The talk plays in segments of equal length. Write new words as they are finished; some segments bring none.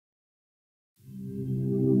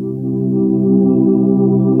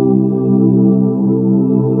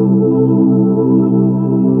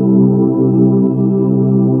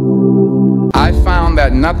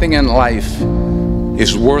nothing in life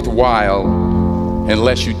is worthwhile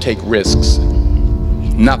unless you take risks.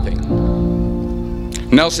 Nothing.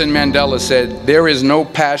 Nelson Mandela said, "There is no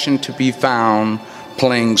passion to be found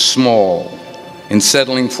playing small and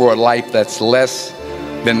settling for a life that's less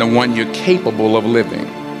than the one you're capable of living."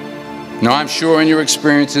 Now, I'm sure in your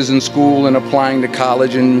experiences in school and applying to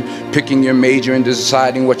college and picking your major and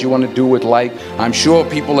deciding what you want to do with life, I'm sure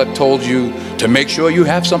people have told you to make sure you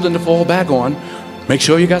have something to fall back on. Make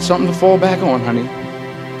sure you got something to fall back on, honey.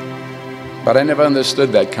 But I never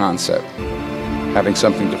understood that concept, having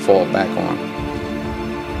something to fall back on.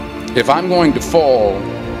 If I'm going to fall,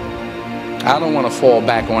 I don't want to fall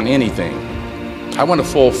back on anything. I want to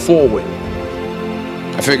fall forward.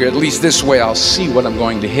 I figure at least this way I'll see what I'm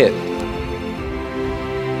going to hit.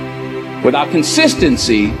 Without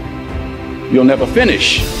consistency, you'll never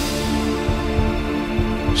finish.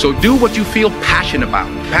 So do what you feel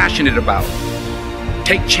passionate about.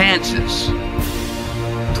 Take chances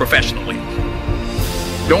professionally.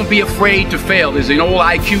 Don't be afraid to fail. There's an old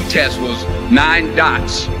IQ test, was 9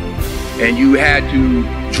 dots. And you had to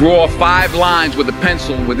draw 5 lines with a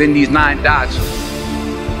pencil within these 9 dots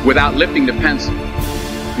without lifting the pencil.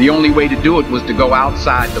 The only way to do it was to go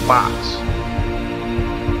outside the box.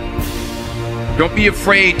 Don't be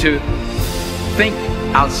afraid to think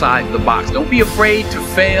outside the box. Don't be afraid to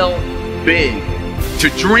fail big, to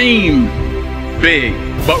dream big.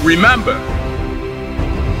 But remember,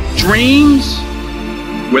 dreams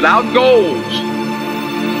without goals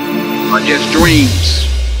are just dreams.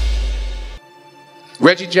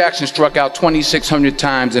 Reggie Jackson struck out 2,600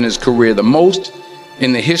 times in his career, the most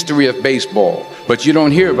in the history of baseball. But you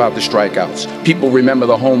don't hear about the strikeouts. People remember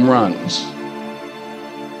the home runs.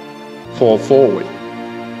 Fall forward.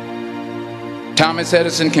 Thomas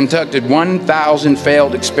Edison conducted 1,000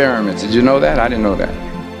 failed experiments. Did you know that? I didn't know that.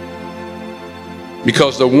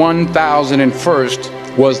 Because the 1,001st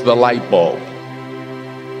was the light bulb.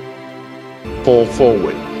 Fall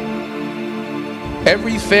forward.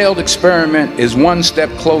 Every failed experiment is one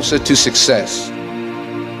step closer to success.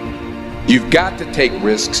 You've got to take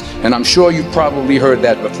risks, and I'm sure you've probably heard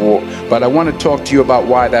that before, but I want to talk to you about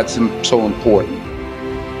why that's so important.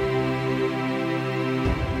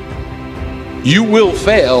 You will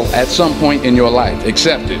fail at some point in your life.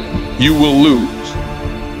 Accept it. You will lose.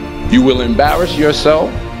 You will embarrass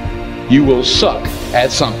yourself. You will suck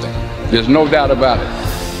at something. There's no doubt about it.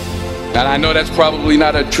 And I know that's probably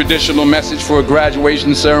not a traditional message for a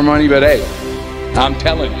graduation ceremony, but hey, I'm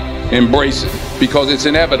telling you, embrace it, because it's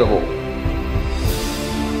inevitable.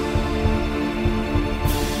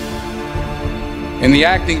 In the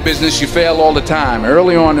acting business, you fail all the time.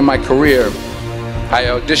 Early on in my career, I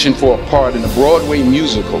auditioned for a part in a Broadway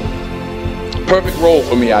musical. Perfect role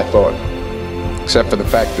for me, I thought, except for the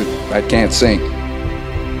fact that I can't sing.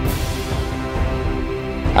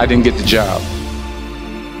 I didn't get the job.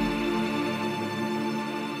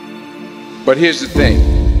 But here's the thing.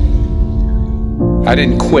 I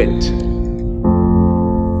didn't quit.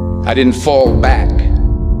 I didn't fall back.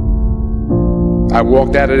 I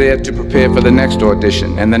walked out of there to prepare for the next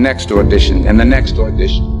audition, and the next audition, and the next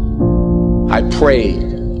audition. I prayed.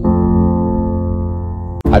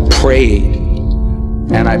 I prayed.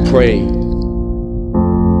 And I prayed.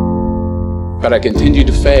 But I continued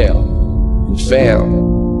to fail, and fail,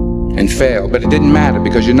 and fail. But it didn't matter,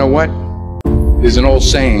 because you know what? There's an old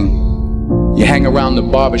saying, you hang around the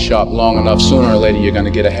barbershop long enough, sooner or later you're going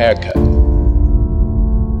to get a haircut.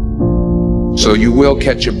 So you will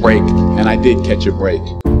catch a break, and I did catch a break.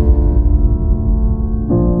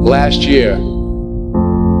 Last year,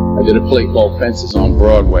 I did a play called Fences on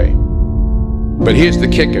Broadway. But here's the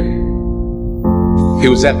kicker. It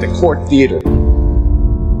was at the Court Theater.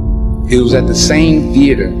 It was at the same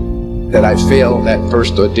theater that I failed that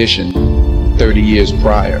first audition 30 years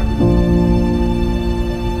prior.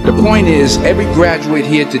 The point is, every graduate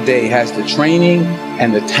here today has the training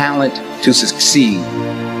and the talent to succeed.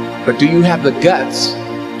 But do you have the guts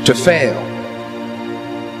to fail?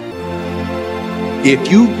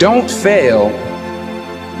 If you don't fail,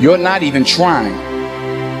 you're not even trying.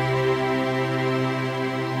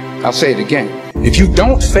 I'll say it again. If you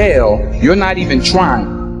don't fail, you're not even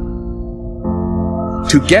trying.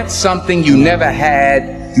 To get something you never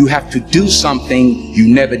had, you have to do something you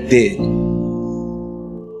never did.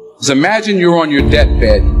 So imagine you're on your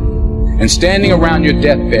deathbed, and standing around your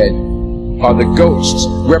deathbed are the ghosts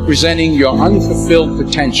representing your unfulfilled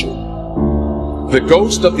potential. The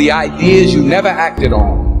ghost of the ideas you never acted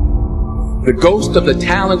on. The ghost of the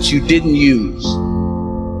talents you didn't use.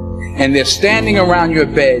 And they're standing around your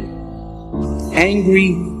bed,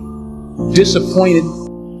 angry, disappointed,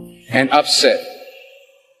 and upset.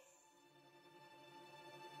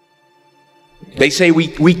 They say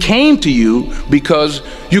we came to you because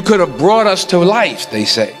you could have brought us to life, they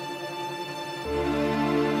say.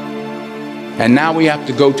 And now we have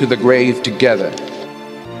to go to the grave together.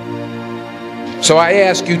 So I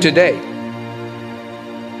ask you today,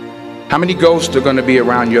 how many ghosts are going to be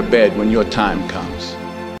around your bed when your time comes?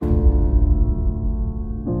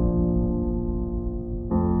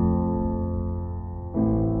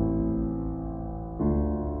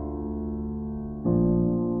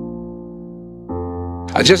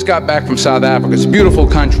 I just got back from South Africa. It's a beautiful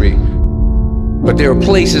country, but there are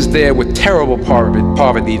places there with terrible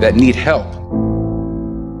poverty that need help.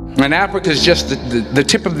 And Africa is just the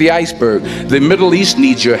tip of the iceberg. The Middle East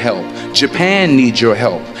needs your help. Japan needs your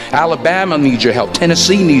help. Alabama needs your help.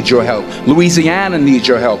 Tennessee needs your help. Louisiana needs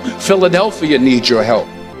your help. Philadelphia needs your help.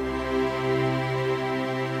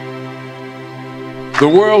 The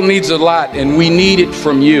world needs a lot, and we need it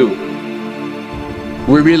from you.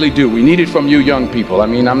 We really do. We need it from you young people. I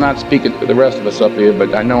mean, I'm not speaking for the rest of us up here,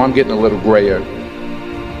 but I know I'm getting a little grayer.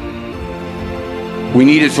 We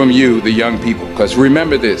need it from you, the young people, because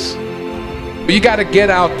remember this. You got to get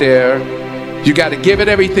out there. You got to give it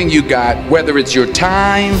everything you got, whether it's your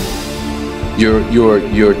time,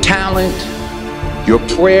 your talent, your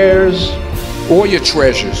prayers, or your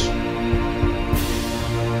treasures.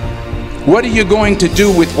 What are you going to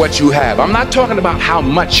do with what you have? I'm not talking about how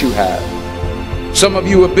much you have. Some of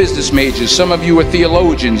you are business majors, some of you are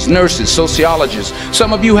theologians, nurses, sociologists,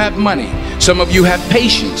 some of you have money, some of you have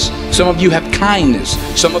patience, some of you have kindness,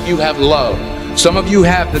 some of you have love, some of you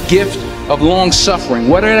have the gift of long suffering.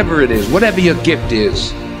 Whatever it is, whatever your gift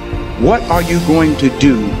is, what are you going to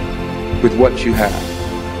do with what you have?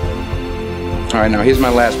 All right, now here's my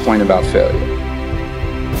last point about failure.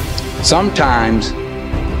 Sometimes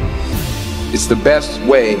it's the best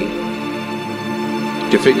way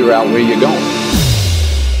to figure out where you're going.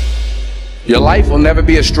 Your life will never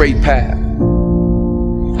be a straight path.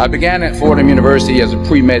 I began at Fordham University as a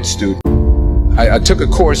pre-med student. I took a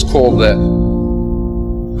course called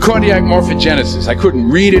cardiac morphogenesis. I couldn't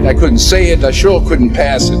read it, I couldn't say it, I sure couldn't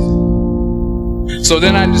pass it. So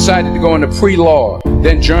then I decided to go into pre-law,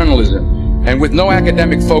 then journalism, and with no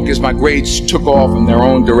academic focus, my grades took off in their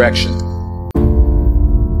own direction.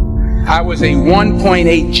 I was a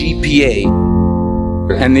 1.8 GPA.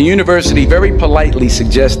 And the university very politely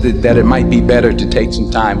suggested that it might be better to take some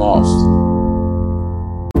time off.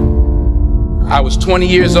 I was 20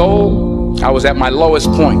 years old. I was at my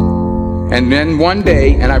lowest point. And then one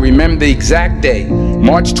day, and I remember the exact day,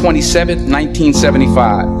 March 27th,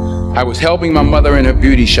 1975, I was helping my mother in her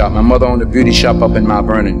beauty shop. My mother owned a beauty shop up in Mount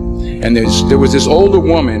Vernon. And there was this older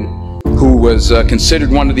woman who was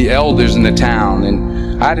considered one of the elders in the town. And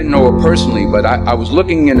I didn't know her personally, but I was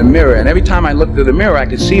looking in the mirror, and every time I looked at the mirror, I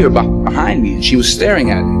could see her behind me, and she was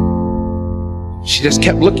staring at me. She just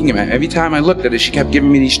kept looking at me. Every time I looked at her, she kept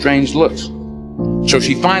giving me these strange looks. So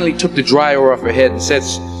she finally took the dryer off her head and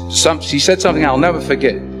she said something I'll never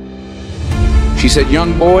forget. She said,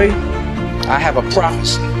 "Young boy, I have a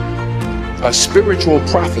prophecy, a spiritual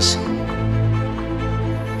prophecy."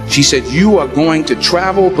 She said, "You are going to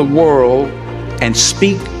travel the world and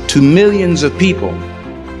speak to millions of people."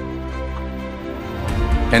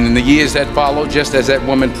 And in the years that followed, just as that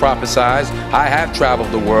woman prophesied, I have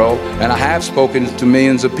traveled the world and I have spoken to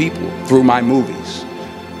millions of people through my movies.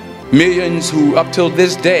 Millions who up till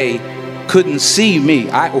this day couldn't see me,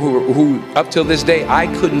 who up till this day I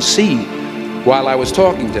couldn't see while I was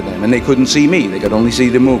talking to them, and they couldn't see me, they could only see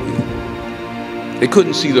the movie. They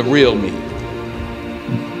couldn't see the real me.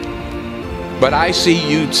 But I see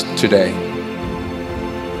you today,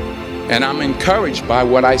 and I'm encouraged by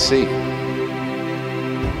what I see.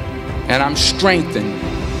 And I'm strengthened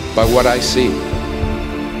by what I see.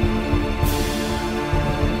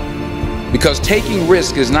 Because taking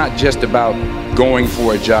risk is not just about going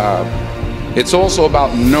for a job. It's also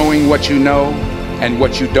about knowing what you know and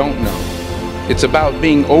what you don't know. It's about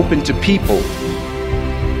being open to people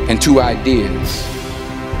and to ideas.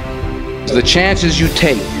 The chances you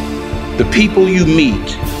take, the people you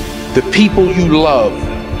meet, the people you love,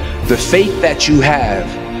 the faith that you have,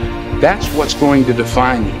 that's what's going to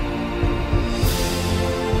define you.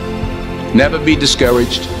 Never be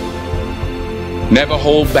discouraged. Never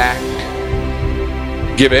hold back.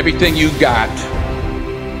 Give everything you got.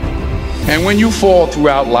 And when you fall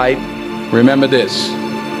throughout life, remember this: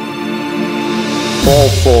 fall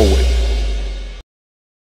forward.